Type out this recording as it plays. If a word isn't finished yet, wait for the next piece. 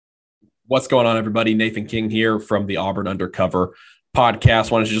What's going on, everybody? Nathan King here from the Auburn Undercover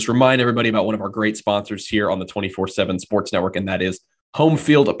podcast. Wanted to just remind everybody about one of our great sponsors here on the 24/7 Sports Network, and that is Home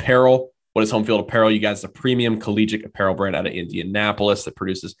Field Apparel. What is Home Field Apparel? You guys, a premium collegiate apparel brand out of Indianapolis that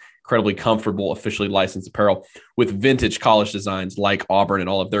produces incredibly comfortable, officially licensed apparel with vintage college designs like Auburn and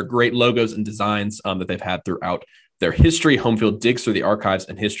all of their great logos and designs that they've had throughout their history. Home Field digs through the archives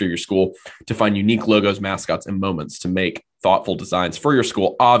and history of your school to find unique logos, mascots, and moments to make thoughtful designs for your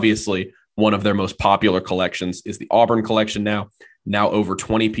school. Obviously, one of their most popular collections is the Auburn collection now over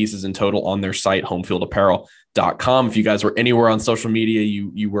 20 pieces in total on their site, homefieldapparel.com. If you guys were anywhere on social media,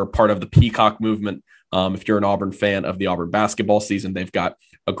 you were part of the Peacock movement. If you're an Auburn fan of the Auburn basketball season, they've got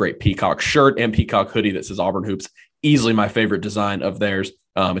a great Peacock shirt and Peacock hoodie that says Auburn Hoops. Easily my favorite design of theirs.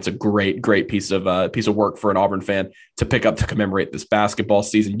 It's a great piece of work for an Auburn fan to pick up to commemorate this basketball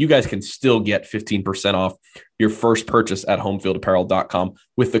season. You guys can still get 15% off your first purchase at homefieldapparel.com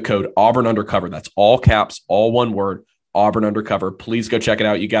with the code Auburn Undercover. That's all caps, all one word, Auburn Undercover. Please go check it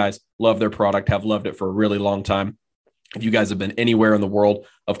out. You guys love their product, have loved it for a really long time. If you guys have been anywhere in the world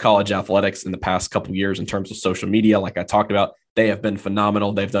of college athletics in the past couple of years in terms of social media, like I talked about, they have been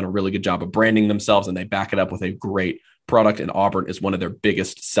phenomenal. They've done a really good job of branding themselves, and they back it up with a great product, and Auburn is one of their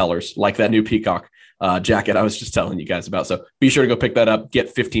biggest sellers, like that new Peacock jacket I was just telling you guys about. So be sure to go pick that up.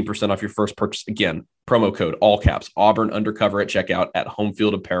 Get 15% off your first purchase. Again, promo code, all caps, Auburn Undercover at checkout at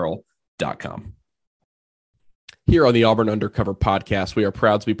homefieldapparel.com. Here on the Auburn Undercover podcast, we are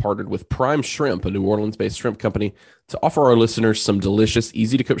proud to be partnered with Prime Shrimp, a New Orleans-based shrimp company, to offer our listeners some delicious,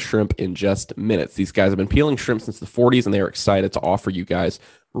 easy-to-cook shrimp in just minutes. These guys have been peeling shrimp since the 40s, and they are excited to offer you guys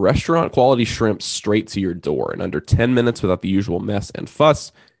restaurant-quality shrimp straight to your door in under 10 minutes without the usual mess and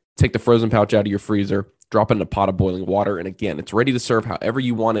fuss. Take the frozen pouch out of your freezer, drop it in a pot of boiling water, and again, it's ready to serve however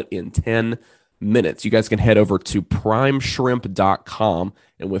you want it in 10 minutes. You guys can head over to primeshrimp.com,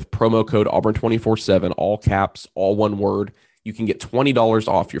 and with promo code Auburn247, all caps, all one word, you can get $20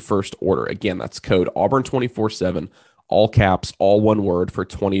 off your first order. Again, that's code Auburn247, all caps, all one word, for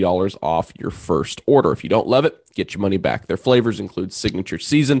 $20 off your first order. If you don't love it, get your money back. Their flavors include signature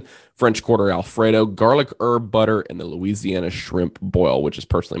seasoned French Quarter Alfredo, garlic herb butter, and the Louisiana shrimp boil, which is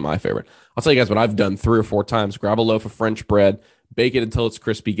personally my favorite. I'll tell you guys what I've done 3 or 4 times. Grab a loaf of French bread, bake it until it's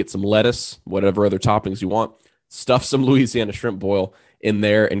crispy, get some lettuce, whatever other toppings you want, stuff some Louisiana shrimp boil in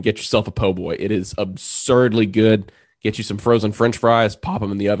there, and get yourself a po' boy. It is absurdly good. Get you some frozen French fries, pop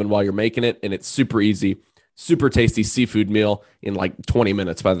them in the oven while you're making it, and it's super easy, super tasty seafood meal in like 20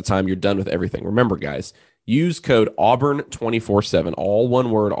 minutes by the time you're done with everything. Remember, guys, use code Auburn247, all one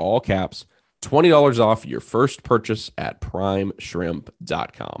word, all caps, $20 off your first purchase at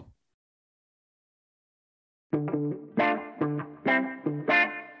primeshrimp.com.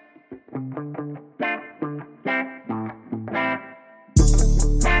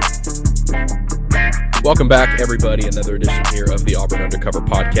 Welcome back, everybody. Another edition here of the Auburn Undercover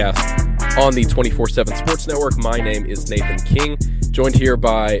podcast on the 24/7 Sports Network. My name is Nathan King, joined here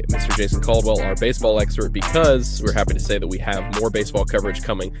by Mr. Jason Caldwell, our baseball expert, because we're happy to say that we have more baseball coverage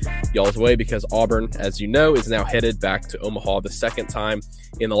coming y'all's way, because Auburn, as you know, is now headed back to Omaha, the second time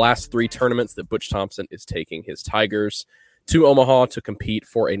in the last 3 tournaments that Butch Thompson is taking his Tigers to Omaha to compete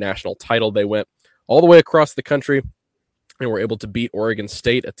for a national title. They went all the way across the country and were able to beat Oregon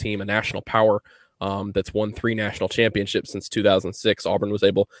State, a team, a national power, that's won 3 national championships since 2006. Auburn was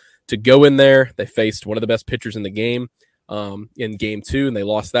able to go in there. They faced one of the best pitchers in the game in game 2, and they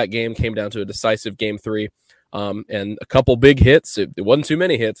lost that game, came down to a decisive game 3, and a couple big hits. It wasn't too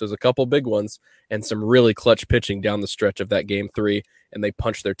many hits. There was a couple big ones and some really clutch pitching down the stretch of that game 3, and they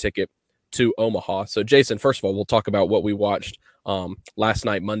punched their ticket to Omaha. So, Jason, first of all, we'll talk about what we watched last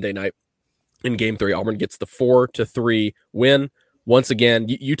night, Monday night, in game 3. Auburn gets the 4-3 win. Once again,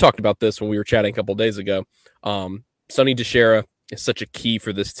 you talked about this when we were chatting a couple days ago. Sonny DiChiara is such a key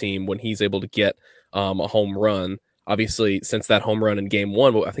for this team when he's able to get a home run. Obviously, since that home run in game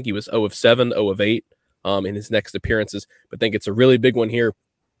 1, I think he was 0 of 7, 0 of 8 in his next appearances. But I think it's a really big one here.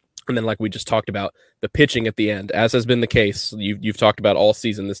 And then, like we just talked about, the pitching at the end, as has been the case, you've talked about all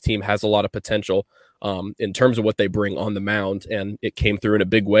season, this team has a lot of potential in terms of what they bring on the mound. And it came through in a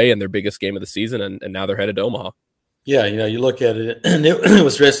big way in their biggest game of the season, and now they're headed to Omaha. Yeah, you look at it, and it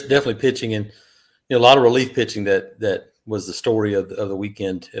was definitely pitching, and a lot of relief pitching that was the story of the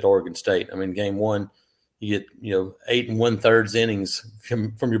weekend at Oregon State. I mean, game 1, you get 8 1/3 innings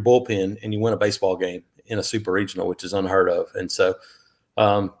from your bullpen, and you win a baseball game in a super regional, which is unheard of. And so,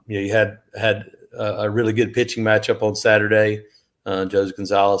 you had a really good pitching matchup on Saturday, Jose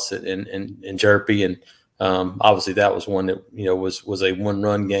Gonzalez and Jerpy, and obviously that was one that was a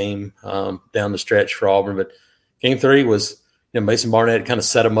 1-run game down the stretch for Auburn, but Game 3 was Mason Barnett kind of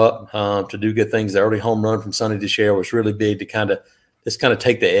set them up to do good things. The early home run from Sonny DeShare was really big to kind of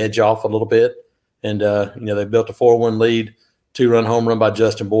take the edge off a little bit. And, they built a 4-1 lead, 2-run home run by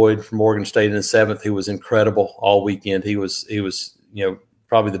Justin Boyd from Oregon State in the seventh, who was incredible all weekend. He was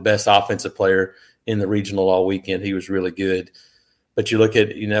probably the best offensive player in the regional all weekend. He was really good. But you look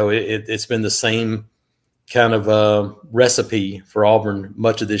at, it's been the same kind of recipe for Auburn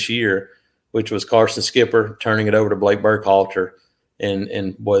much of this year, which was Carson Skipper turning it over to Blake Burkhalter.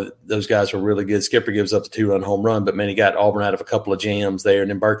 And boy, those guys were really good. Skipper gives up the 2-run home run, but man, he got Auburn out of a couple of jams there.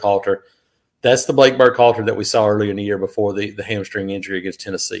 And then Burkhalter, that's the Blake Burkhalter that we saw earlier in the year before the hamstring injury against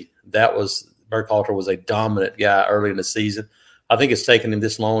Tennessee. Burkhalter was a dominant guy early in the season. I think it's taken him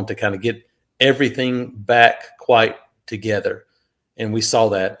this long to kind of get everything back quite together. And we saw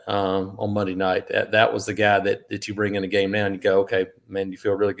that on Monday night. That was the guy that you bring in the game now and you go, okay, man, you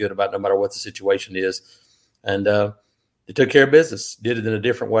feel really good about no matter what the situation is. And they took care of business, did it in a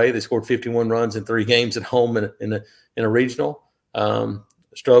different way. They scored 51 runs in 3 games at home in a regional.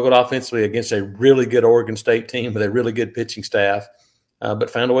 Struggled offensively against a really good Oregon State team with a really good pitching staff, but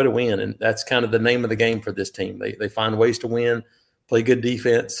found a way to win. And that's kind of the name of the game for this team. They find ways to win, play good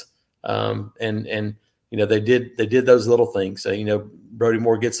defense, and they did those little things. Brody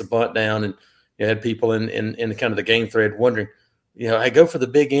Moore gets a bunt down, and you had people in kind of the game thread wondering, hey, go for the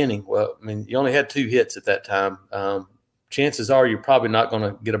big inning. Well, I mean, you only had 2 hits at that time. Chances are you're probably not going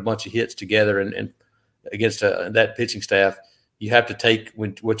to get a bunch of hits together and against that pitching staff. You have to take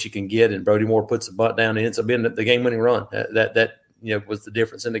what you can get, and Brody Moore puts the bunt down and ends up being the game-winning run. That was the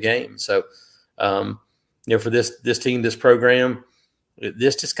difference in the game. So, for this team, this program,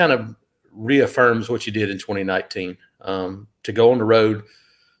 this just kind of reaffirms what you did in 2019. To go on the road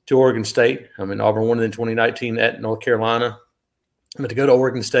to Oregon State. I mean, Auburn won in 2019 at North Carolina. But to go to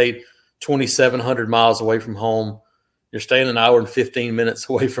Oregon State, 2,700 miles away from home, you're staying an hour and 15 minutes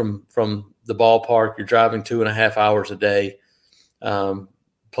away from the ballpark. You're driving 2.5 hours a day.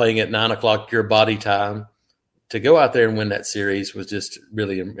 Playing at 9 o'clock your body time. To go out there and win that series was just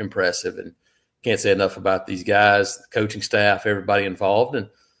really impressive, and can't say enough about these guys, the coaching staff, everybody involved. And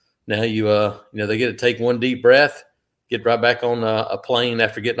now they get to take one deep breath, get right back on a plane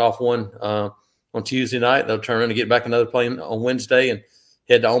after getting off one on Tuesday night. They'll turn and get back another plane on Wednesday and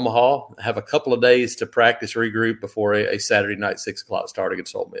head to Omaha, have a couple of days to practice, regroup before a Saturday night 6 o'clock start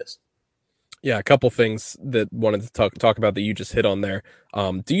against Ole Miss. Yeah, a couple things that wanted to talk about that you just hit on there.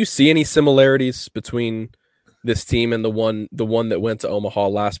 Do you see any similarities between this team and the one that went to Omaha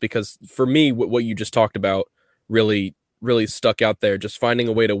last? Because for me, what you just talked about really stuck out there. Just finding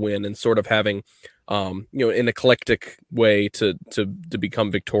a way to win and sort of having, an eclectic way to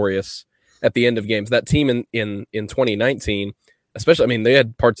become victorious at the end of games. That team in 2019, especially, I mean, they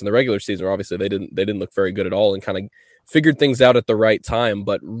had parts in the regular season where obviously they didn't look very good at all and kind of figured things out at the right time,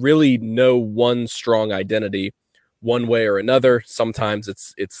 but really no one strong identity one way or another. Sometimes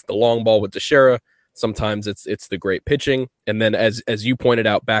it's the long ball with DeShera. Sometimes it's the great pitching. And then as you pointed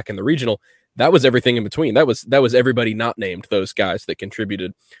out back in the regional, that was everything in between. That was everybody not named, those guys that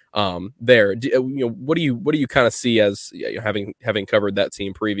contributed there. What do you kind of see as having covered that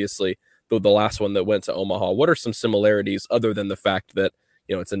team previously, the last one that went to Omaha? What are some similarities other than the fact that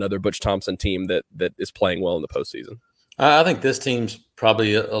it's another Butch Thompson team that is playing well in the postseason? I think this team's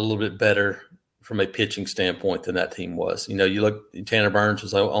probably a little bit better from a pitching standpoint than that team was. You look, Tanner Burns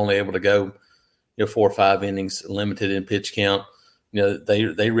was only able to go 4 or 5 innings, limited in pitch count.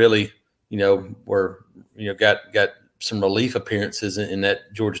 They really were got some relief appearances in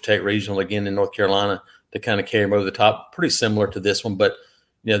that Georgia Tech regional, again in North Carolina, to kind of carry them over the top. Pretty similar to this one, but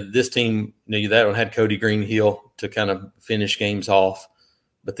this team, that one had Cody Greenhill to kind of finish games off.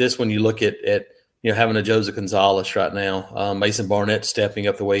 But this one, you look at having a Jose Gonzalez right now, Mason Barnett stepping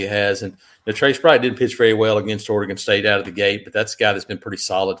up the way he has. And Trey Sprite didn't pitch very well against Oregon State out of the gate, but that's a guy that's been pretty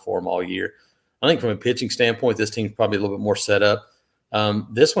solid for him all year. I think from a pitching standpoint, this team's probably a little bit more set up.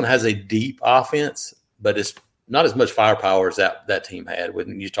 This one has a deep offense, but it's not as much firepower as that team had.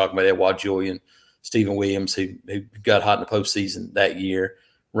 When you're talking about Edward Julian, Stephen Williams, who got hot in the postseason that year.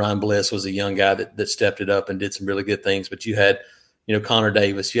 Ryan Bliss was a young guy that stepped it up and did some really good things. But you had, Connor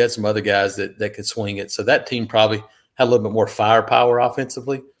Davis. You had some other guys that could swing it. So that team probably had a little bit more firepower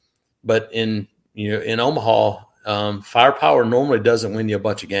offensively. But in Omaha, firepower normally doesn't win you a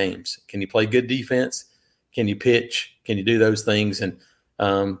bunch of games. Can you play good defense? Can you pitch? Can you do those things? And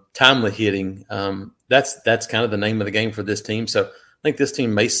timely hitting, that's kind of the name of the game for this team. So I think this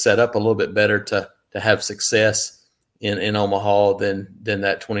team may set up a little bit better to have success in Omaha than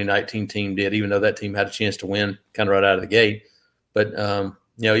that 2019 team did, even though that team had a chance to win kind of right out of the gate. But,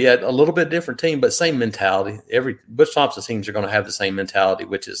 Yeah, a little bit different team, but same mentality. Every Butch Thompson teams are going to have the same mentality,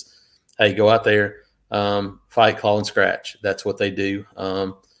 which is, hey, go out there, fight, claw, and scratch. That's what they do.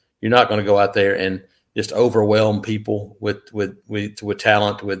 You're not going to go out there and just overwhelm people with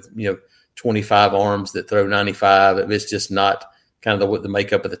talent, with 25 arms that throw 95. It's just not kind of the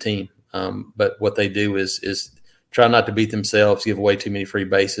makeup of the team. But what they do is try not to beat themselves, give away too many free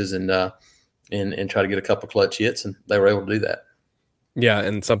bases, and try to get a couple clutch hits, and they were able to do that. Yeah,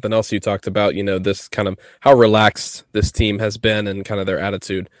 and something else you talked about, this kind of how relaxed this team has been and kind of their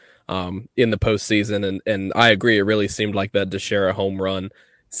attitude in the postseason. And I agree, it really seemed like that DeShera home run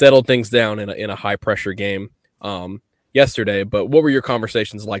settled things down in a high pressure game yesterday. But what were your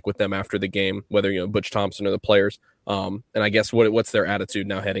conversations like with them after the game, whether Butch Thompson or the players? And I guess what's their attitude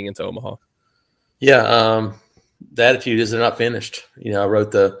now heading into Omaha? Yeah, the attitude is they're not finished. I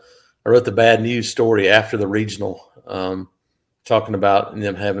wrote the bad news story after the regional, talking about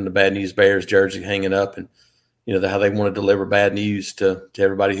them having the bad news Bears jersey hanging up, and how they want to deliver bad news to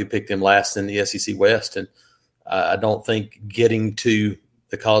everybody who picked them last in the SEC West. And I don't think getting to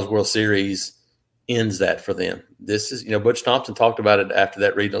the College World Series ends that for them. This is, Butch Thompson talked about it after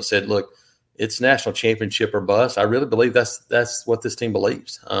that regional, said, look, it's national championship or bust. I really believe that's what this team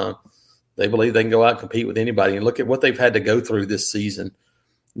believes. They believe they can go out and compete with anybody. And look at what they've had to go through this season,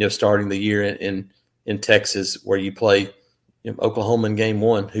 starting the year in Texas, where you play Oklahoma in game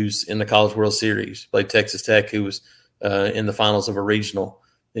one, who's in the College World Series, played Texas Tech, who was in the finals of a regional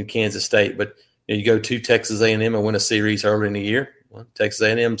in Kansas State. But you go to Texas A&M and win a series early in the year. Well, Texas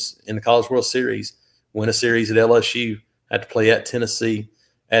A&M's in the College World Series, win a series at LSU, had to play at Tennessee,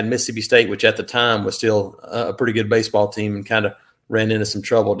 at Mississippi State, which at the time was still a pretty good baseball team and kind of ran into some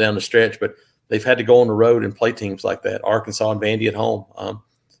trouble down the stretch. But they've had to go on the road and play teams like that. Arkansas and Vandy at home.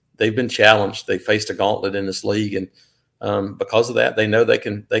 They've been challenged. They faced a gauntlet in this league, and because of that, they know they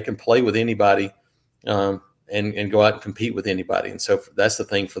can play with anybody and go out and compete with anybody. And so that's the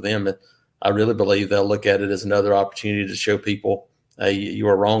thing for them. I really believe they'll look at it as another opportunity to show people, hey, you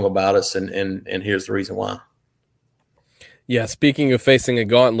were wrong about us, and here's the reason why. Yeah, speaking of facing a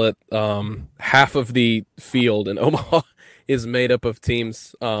gauntlet, half of the field in Omaha is made up of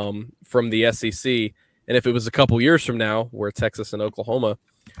teams from the SEC. And if it was a couple years from now where Texas and Oklahoma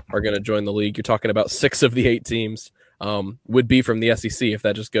are going to join the league, you're talking about 6 of the 8 teams would be from the SEC, if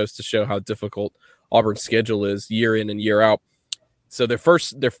that just goes to show how difficult Auburn's schedule is year in and year out. So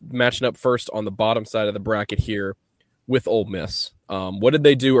they're matching up first on the bottom side of the bracket here with Ole Miss. What did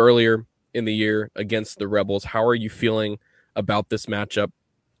they do earlier in the year against the Rebels? How are you feeling about this matchup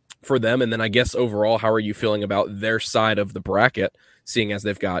for them? And then I guess overall, how are you feeling about their side of the bracket, seeing as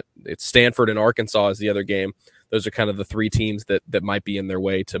it's Stanford and Arkansas as the other game? Those are kind of the 3 teams that might be in their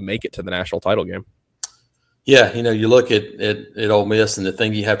way to make it to the national title game. Yeah, you look at Ole Miss, and the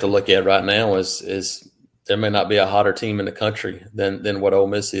thing you have to look at right now is there may not be a hotter team in the country than what Ole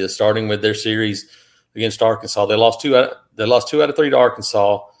Miss is. Starting with their series against Arkansas, they lost 2 out of 3 to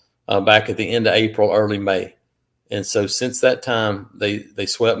Arkansas back at the end of April, early May, and so since that time they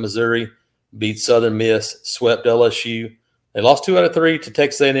swept Missouri, beat Southern Miss, swept LSU. They lost 2 out of 3 to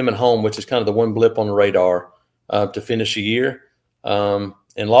Texas A&M at home, which is kind of the one blip on the radar to finish the year.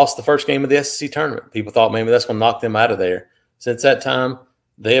 And lost the first game of the SEC tournament. People thought maybe that's going to knock them out of there. Since that time,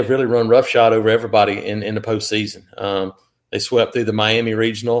 they have really run roughshod over everybody in the postseason. They swept through the Miami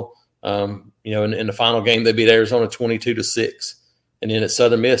regional. In the final game, they beat Arizona 22-6. And then at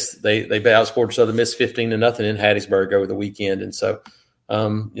Southern Miss, they outscored Southern Miss 15-0 in Hattiesburg over the weekend. And so,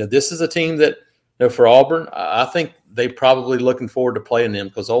 this is a team that, for Auburn, I think they're probably looking forward to playing them,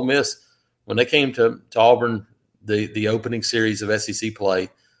 because Ole Miss, when they came to Auburn, the opening series of SEC play,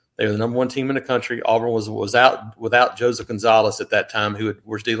 they were the number 1 team in the country. Auburn was out without Joseph Gonzalez at that time, who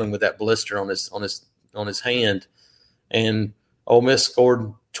was dealing with that blister on his hand, and Ole Miss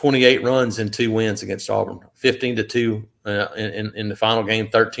scored 28 runs in 2 wins against Auburn, 15-2 in the final game,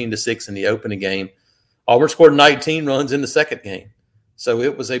 13-6 in the opening game. Auburn scored 19 runs in the second game, so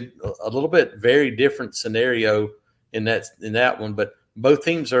it was a little bit very different scenario in that one. But both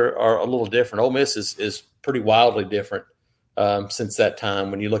teams are a little different. Ole Miss is pretty wildly different since that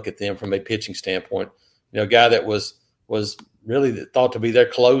time when you look at them from a pitching standpoint. A guy that was really thought to be their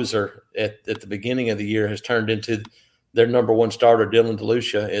closer at the beginning of the year has turned into their number 1 starter. Dylan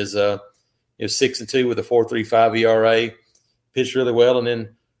DeLucia is 6-2 with a 4.35 ERA, pitched really well. And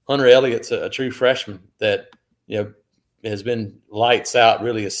then Hunter Elliott's a true freshman that has been lights out,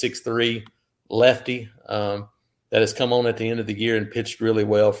 really a 6'3" lefty that has come on at the end of the year and pitched really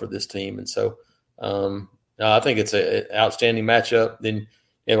well for this team. And so I think it's an outstanding matchup. Then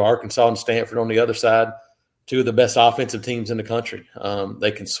you have Arkansas and Stanford on the other side, two of the best offensive teams in the country.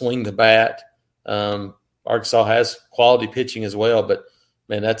 They can swing the bat. Arkansas has quality pitching as well, but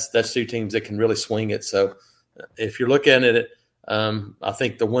man, that's two teams that can really swing it. So if you're looking at it, I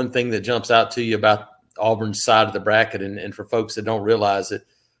think the one thing that jumps out to you about Auburn's side of the bracket, and for folks that don't realize it,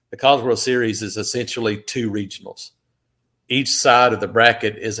 the College World Series is essentially two regionals. Each side of the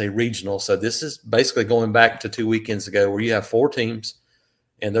bracket is a regional. So this is basically going back to 2 weekends ago where you have 4 teams,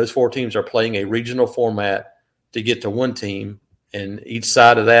 and those 4 teams are playing a regional format to get to one team. And each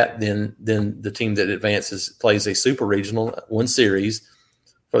side of that, then the team that advances plays a super regional, one series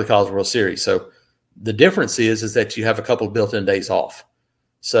for the College World Series. So the difference is that you have a couple of built-in days off.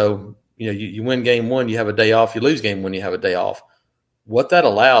 So, you win game 1, you have a day off. You lose game 1, you have a day off. What that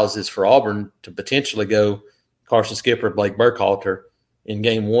allows is for Auburn to potentially go Carson Skipper, Blake Burkhalter in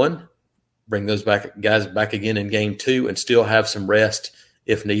game 1, bring those guys back again in game 2, and still have some rest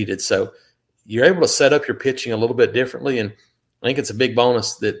if needed. So you're able to set up your pitching a little bit differently, and I think it's a big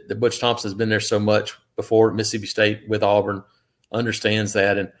bonus that Butch Thompson has been there so much before at Mississippi State with Auburn, understands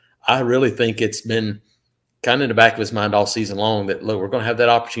that. And I really think it's been kind of in the back of his mind all season long that, look, we're going to have that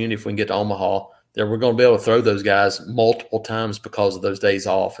opportunity if we can get to Omaha, that we're going to be able to throw those guys multiple times because of those days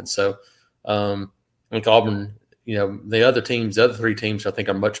off. And so I think Auburn, the other 3 teams, I think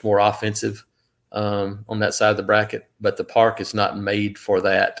are much more offensive on that side of the bracket, but the park is not made for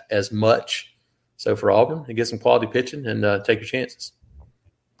that as much. So for Auburn, you get some quality pitching and take your chances.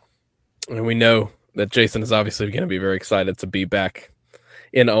 And we know that Jason is obviously going to be very excited to be back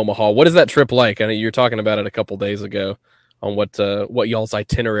in Omaha. What is that trip like? I know you were talking about it a couple days ago on what y'all's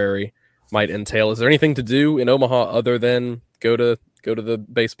itinerary might entail. Is there anything to do in Omaha other than go to the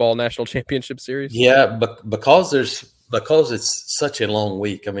baseball national championship series? Yeah, but because it's such a long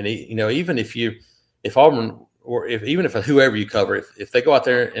week. I mean, even if Auburn or even if whoever you cover, if they go out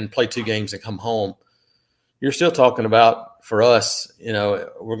there and play 2 games and come home, you're still talking about, for us,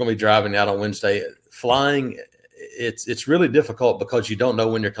 we're going to be driving out on Wednesday. Flying, it's really difficult because you don't know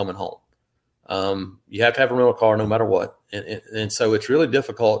when you're coming home. You have to have a rental car no matter what, and so it's really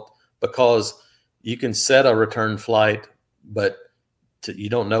difficult because you can set a return flight, but you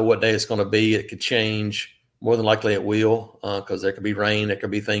don't know what day it's going to be. It could change. More than likely it will, because there could be rain. There could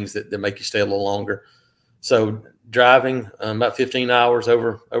be things that make you stay a little longer. So driving about 15 hours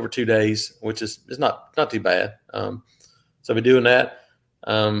over 2 days, which is not too bad. So I've been doing that.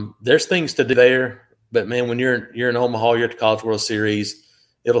 There's things to do there, but man, when you're in Omaha, you're at the College World Series.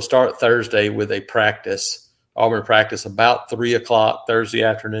 It'll start Thursday with a Auburn practice about 3:00 Thursday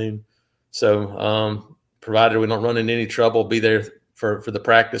afternoon. So provided we don't run into any trouble, be there for the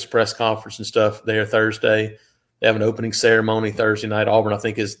press conference and stuff there Thursday. They have an opening ceremony Thursday night. Auburn, I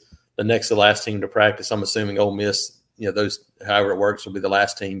think, is the next to last team to practice. I'm assuming Ole Miss, those, however it works, will be the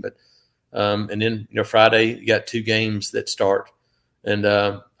last team. But and then Friday you got 2 games that start, and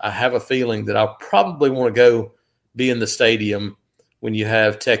I have a feeling that I'll probably want to go be in the stadium when you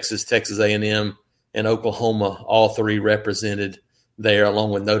have Texas A&M, and Oklahoma, all 3 represented there,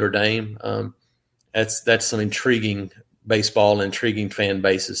 along with Notre Dame. That's some intriguing baseball, intriguing fan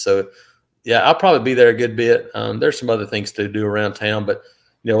bases. So, yeah, I'll probably be there a good bit. There's some other things to do around town, but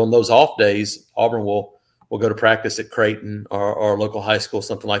on those off days, Auburn will go to practice at Creighton or local high school,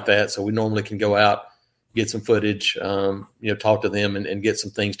 something like that. So we normally can go out, get some footage, talk to them and get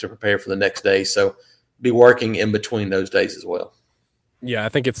some things to prepare for the next day. So be working in between those days as well. Yeah, I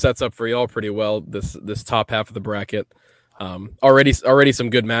think it sets up for y'all pretty well, this top half of the bracket. Already some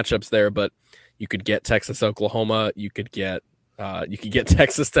good matchups there, but you could get Texas, Oklahoma. You could get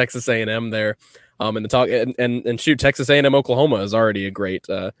Texas A&M there. And the talk and shoot, Texas A&M Oklahoma is already a great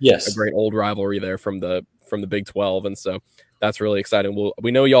a great old rivalry there from the Big 12, and so that's really exciting.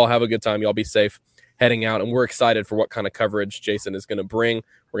 We know y'all have a good time. Y'all be safe heading out, and we're excited for what kind of coverage Jason is going to bring.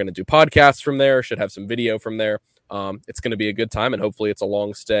 We're going to do podcasts from there. Should have some video from there. It's going to be a good time, and hopefully it's a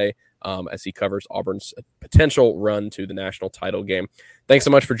long stay as he covers Auburn's potential run to the national title game. Thanks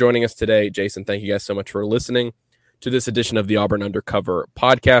so much for joining us today, Jason. Thank you guys so much for listening to this edition of the Auburn Undercover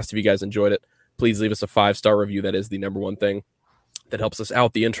podcast. If you guys enjoyed it, please leave us a 5-star review. That is the number one thing that helps us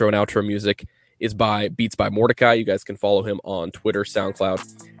out. The intro and outro music is by Beats by Mordecai. You guys can follow him on Twitter,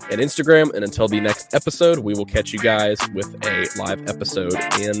 SoundCloud, and Instagram. And until the next episode, we will catch you guys with a live episode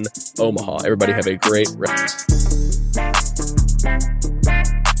in Omaha. Everybody have a great rest.